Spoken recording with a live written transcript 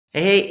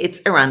Hey,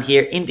 it's Eran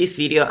here. In this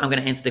video, I'm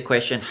going to answer the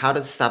question, how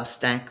does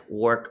Substack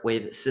work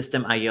with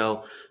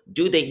Systeme.io?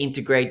 Do they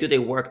integrate? Do they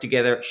work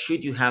together?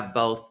 Should you have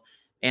both?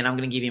 And I'm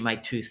going to give you my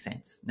 2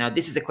 cents. Now,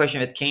 this is a question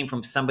that came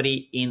from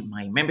somebody in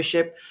my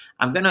membership.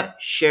 I'm going to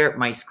share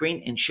my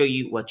screen and show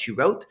you what she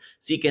wrote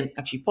so you can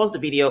actually pause the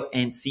video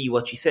and see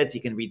what she said so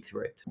you can read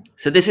through it.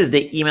 So this is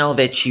the email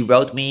that she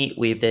wrote me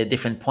with the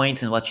different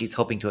points and what she's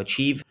hoping to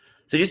achieve.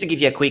 So just to give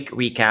you a quick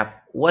recap,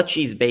 what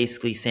she's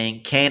basically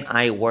saying, can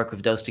I work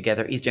with those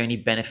together? Is there any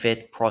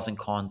benefit, pros and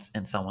cons,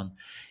 and so on?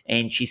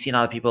 And she's seen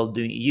other people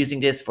using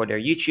this for their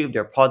YouTube,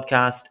 their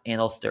podcast, and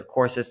also their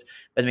courses,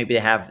 but maybe they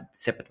have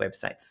separate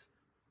websites.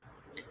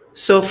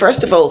 So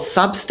first of all,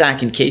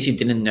 Substack, in case you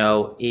didn't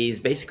know,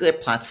 is basically a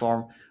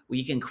platform where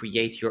you can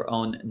create your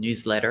own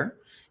newsletter.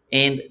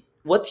 And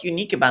what's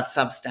unique about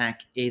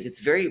Substack is it's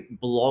very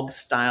blog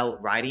style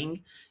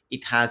writing.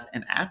 It has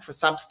an app for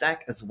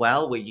Substack as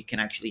well, where you can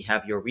actually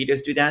have your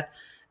readers do that.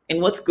 And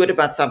what's good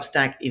about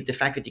Substack is the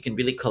fact that you can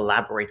really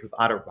collaborate with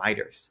other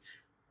writers,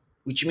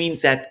 which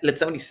means that let's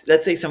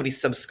say somebody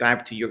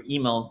subscribed to your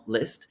email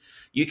list.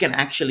 You can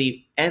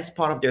actually, as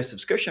part of their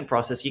subscription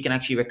process, you can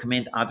actually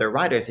recommend other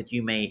writers that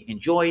you may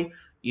enjoy,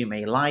 you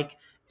may like,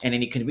 and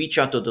then you can reach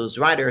out to those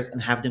writers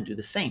and have them do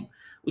the same,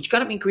 which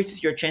kind of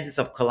increases your chances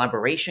of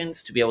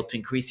collaborations to be able to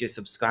increase your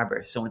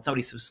subscribers. So when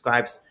somebody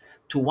subscribes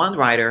to one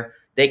writer,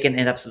 they can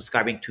end up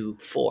subscribing to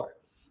 4.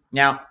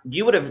 Now,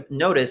 you would have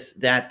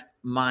noticed that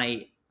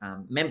my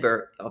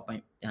member of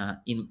my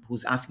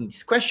who's asking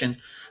this question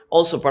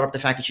also brought up the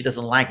fact that she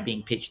doesn't like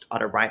being pitched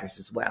other writers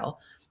as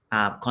well,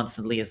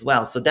 constantly as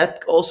well. So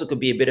that also could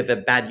be a bit of a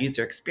bad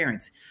user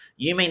experience.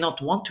 You may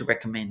not want to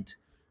recommend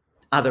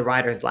other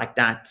writers like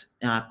that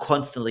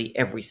constantly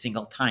every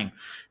single time.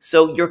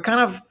 So you're kind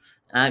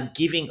of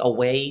giving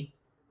away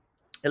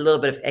a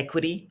little bit of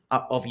equity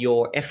of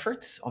your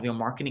efforts, of your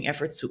marketing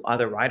efforts to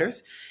other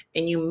writers,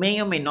 and you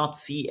may or may not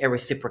see a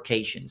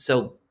reciprocation.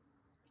 So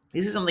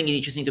this is something you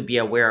just need to be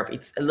aware of.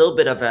 It's a little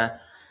bit of a,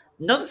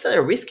 not necessarily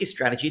a risky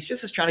strategy. It's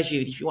just a strategy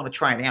that if you want to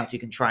try it out, you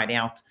can try it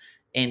out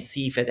and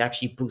see if it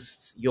actually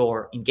boosts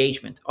your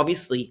engagement.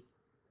 Obviously,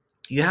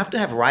 you have to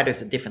have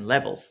writers at different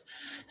levels.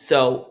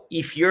 So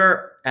if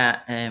you're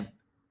a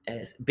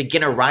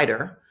beginner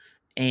writer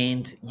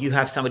and you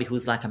have somebody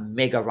who's like a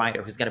mega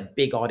writer who's got a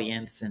big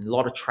audience and a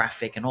lot of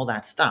traffic and all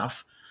that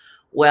stuff,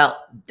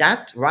 well,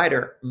 that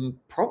writer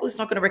probably is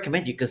not going to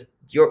recommend you because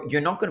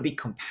you're not going to be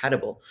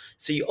compatible.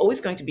 So you're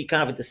always going to be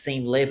kind of at the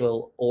same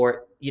level,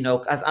 or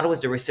as otherwise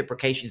the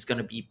reciprocation is going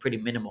to be pretty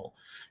minimal.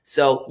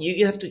 So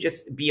you have to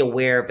just be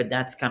aware that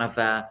that's kind of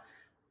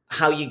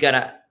how you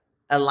gotta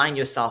align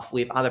yourself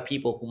with other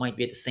people who might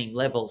be at the same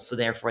level. So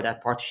therefore,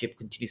 that partnership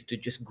continues to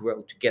just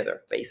grow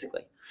together,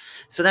 basically.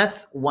 So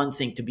that's one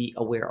thing to be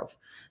aware of.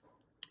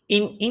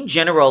 In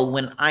general,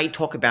 when I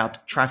talk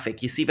about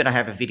traffic, you see that I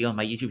have a video on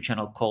my YouTube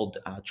channel called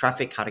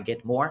Traffic, How to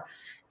Get More.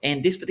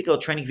 And this particular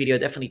training video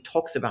definitely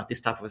talks about this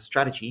type of a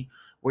strategy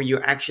where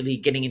you're actually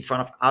getting in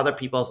front of other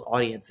people's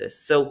audiences.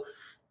 So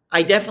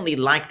I definitely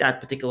like that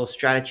particular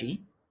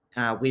strategy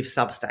with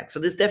Substack. So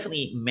there's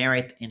definitely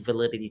merit and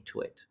validity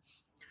to it.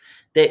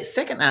 The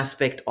second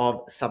aspect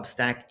of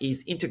Substack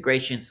is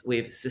integrations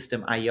with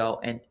Systeme.io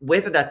and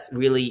whether that's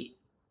really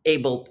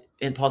able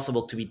and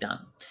possible to be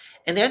done.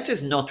 And the answer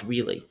is not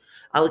really.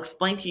 I'll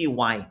explain to you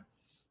why.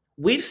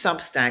 With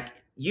Substack,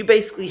 you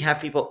basically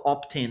have people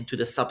opt in to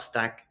the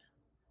Substack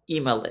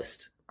email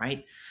list,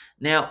 right?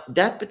 Now,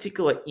 that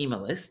particular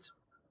email list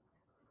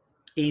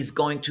is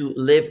going to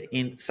live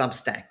in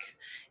Substack.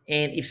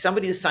 And if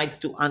somebody decides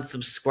to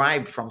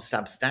unsubscribe from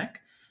Substack,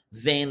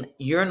 then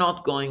you're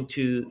not going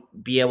to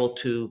be able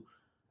to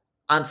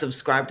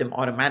unsubscribe them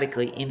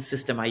automatically in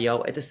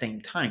Systeme.io at the same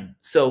time.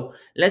 So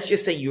let's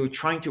just say you're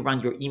trying to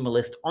run your email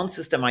list on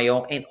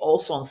Systeme.io and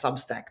also on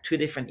Substack, 2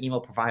 different email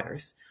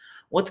providers.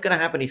 What's going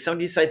to happen if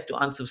somebody decides to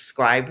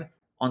unsubscribe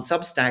on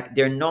Substack,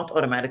 they're not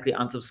automatically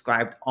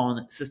unsubscribed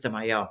on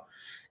Systeme.io,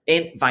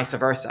 and vice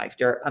versa. If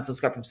they're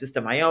unsubscribed from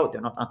Systeme.io,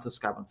 they're not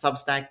unsubscribed on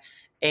Substack.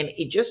 And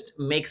it just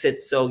makes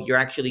it so you're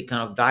actually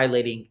kind of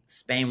violating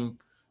spam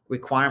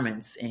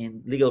requirements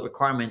and legal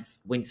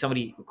requirements. When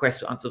somebody requests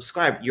to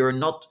unsubscribe, you're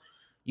not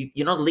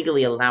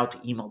legally allowed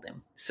to email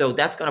them. So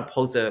that's going to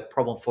pose a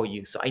problem for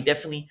you. So I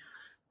definitely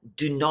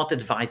do not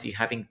advise you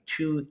having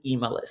 2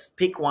 email lists.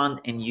 Pick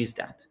one and use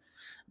that.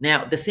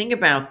 Now, the thing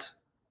about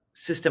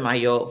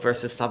Systeme.io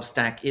versus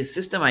Substack is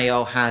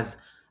Systeme.io has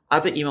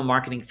other email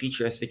marketing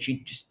features that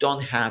you just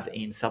don't have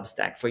in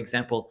Substack. For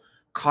example,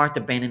 cart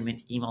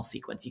abandonment email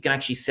sequence. You can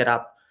actually set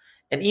up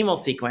an email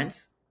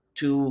sequence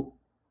to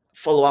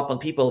follow up on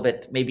people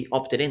that maybe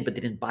opted in but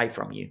didn't buy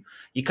from you.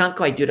 You can't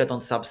quite do that on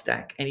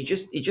Substack, and it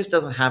just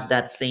doesn't have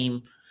that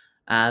same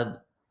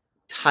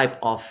type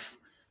of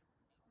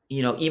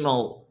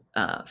email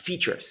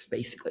features,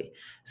 basically.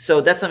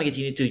 So that's something that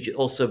you need to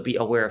also be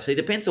aware of. So it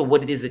depends on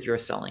what it is that you're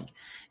selling.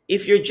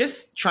 If you're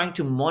just trying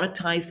to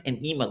monetize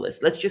an email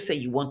list, let's just say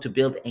you want to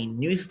build a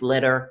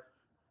newsletter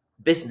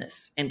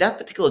business, and that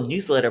particular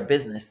newsletter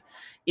business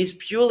is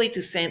purely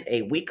to send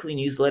a weekly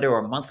newsletter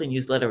or monthly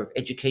newsletter of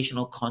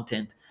educational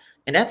content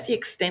and that's the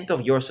extent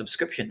of your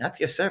subscription. That's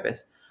your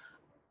service.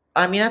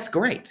 I mean, that's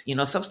great.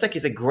 Substack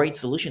is a great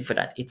solution for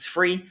that. It's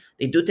free.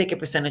 They do take a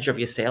percentage of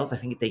your sales. I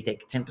think they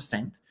take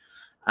 10%.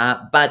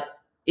 But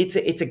it's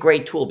a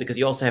great tool because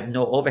you also have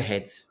no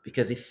overheads,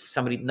 because if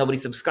nobody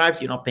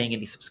subscribes, you're not paying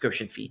any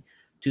subscription fee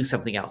to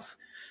something else.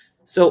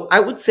 So I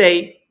would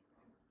say,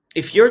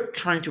 if you're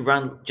trying to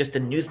run just a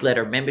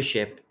newsletter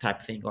membership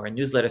type thing or a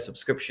newsletter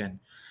subscription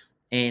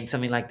and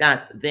something like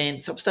that, then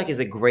Substack is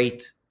a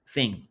great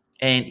thing.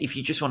 And if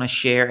you just want to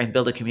share and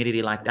build a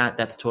community like that,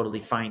 that's totally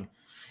fine.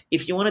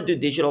 If you want to do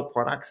digital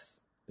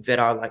products that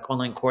are like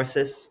online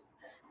courses,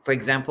 for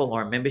example,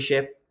 or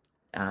membership,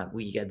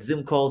 where you get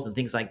Zoom calls and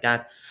things like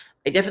that,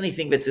 I definitely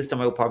think that Systeme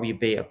will probably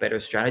be a better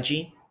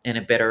strategy and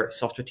a better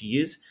software to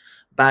use.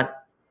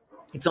 But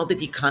it's not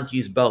that you can't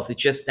use both.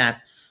 It's just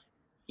that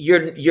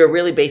you're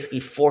really basically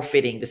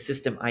forfeiting the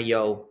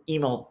Systeme.io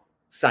email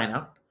sign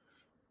up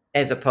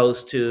as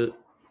opposed to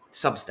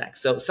Substack.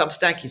 So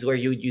Substack is where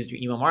you would use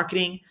your email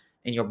marketing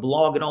and your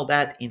blog and all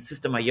that. In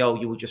Systeme.io,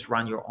 you would just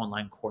run your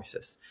online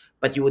courses,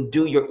 but you would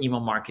do your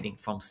email marketing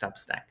from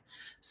Substack.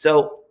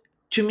 So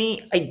to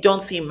me, I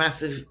don't see a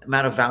massive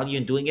amount of value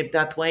in doing it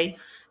that way.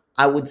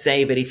 I would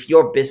say that if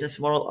your business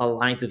model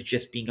aligns with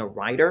just being a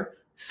writer,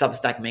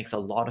 Substack makes a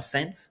lot of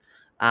sense.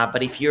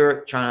 But if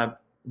you're trying to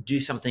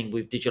do something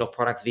with digital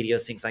products,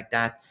 videos, things like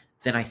that,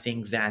 then I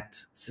think that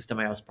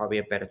Systeme.io is probably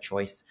a better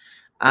choice.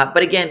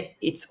 But again,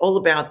 it's all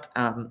about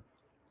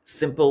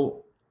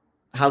simple,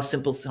 how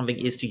simple something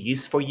is to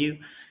use for you.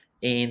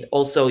 And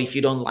also, if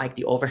you don't like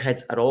the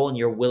overheads at all and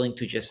you're willing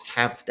to just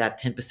have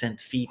that 10%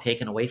 fee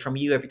taken away from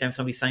you every time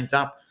somebody signs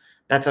up,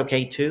 that's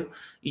okay too.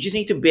 You just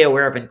need to be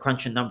aware of and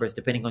crunch your numbers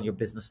depending on your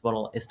business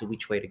model as to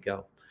which way to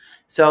go.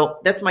 So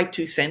that's my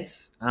 2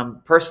 cents.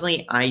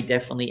 Personally,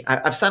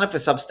 I've signed up for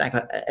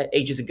Substack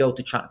ages ago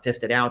to try to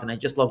test it out, and I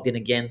just logged in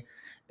again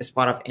as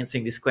part of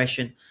answering this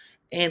question.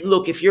 And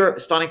look, if you're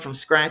starting from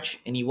scratch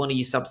and you want to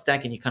use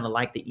Substack and you kind of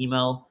like the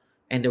email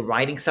and the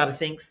writing side of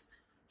things,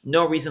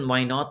 no reason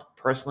why not.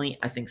 Personally,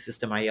 I think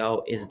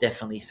Systeme.io is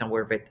definitely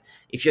somewhere that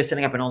if you're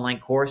setting up an online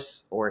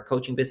course or a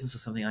coaching business or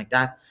something like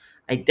that,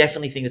 I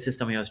definitely think that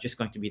Systeme.io is just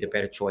going to be the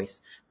better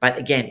choice. But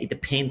again, it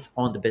depends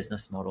on the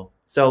business model.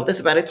 So that's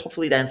about it.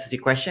 Hopefully that answers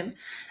your question.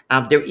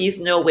 There is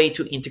no way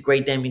to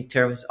integrate them in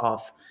terms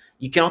of,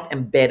 you cannot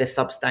embed a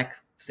Substack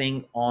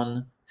thing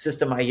on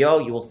Systeme.io.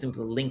 You will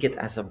simply link it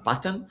as a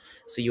button.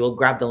 So you will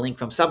grab the link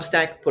from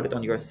Substack, put it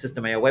on your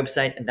Systeme.io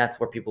website, and that's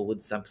where people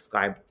would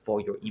subscribe for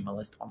your email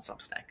list on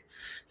Substack.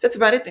 So that's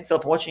about it. Thanks a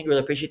lot for watching.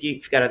 Really appreciate you.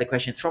 If you got other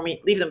questions for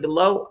me, leave them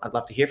below. I'd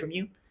love to hear from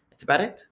you. That's about it.